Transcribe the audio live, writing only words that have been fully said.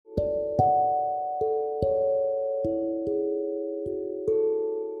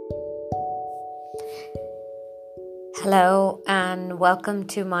Hello and welcome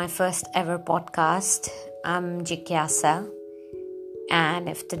to my first ever podcast. I'm Jigyasa, and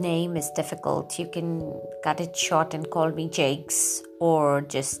if the name is difficult, you can cut it short and call me Jakes or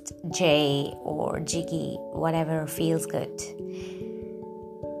just Jay or Jiggy, whatever feels good.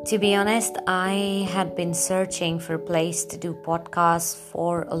 To be honest, I had been searching for a place to do podcasts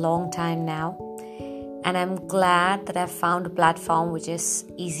for a long time now, and I'm glad that I've found a platform which is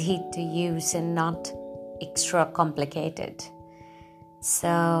easy to use and not extra complicated.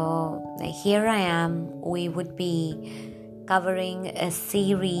 So here I am. We would be covering a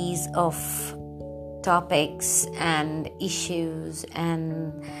series of topics and issues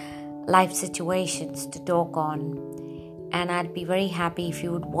and life situations to talk on. And I'd be very happy if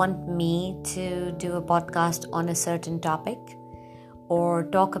you would want me to do a podcast on a certain topic or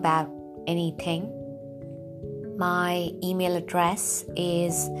talk about anything. My email address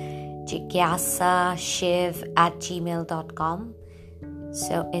is jigyasashiv@gmail.com.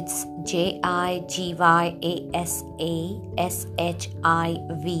 So it's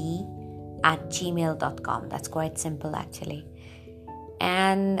jigyasashiv@gmail.com. That's quite simple actually.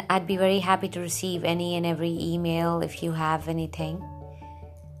 And I'd be very happy to receive any and every email if you have anything.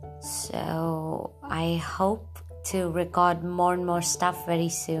 So I hope to record more and more stuff very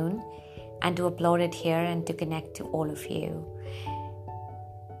soon and to upload it here and to connect to all of you.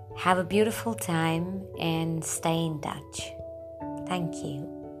 Have a beautiful time and stay in touch. Thank you.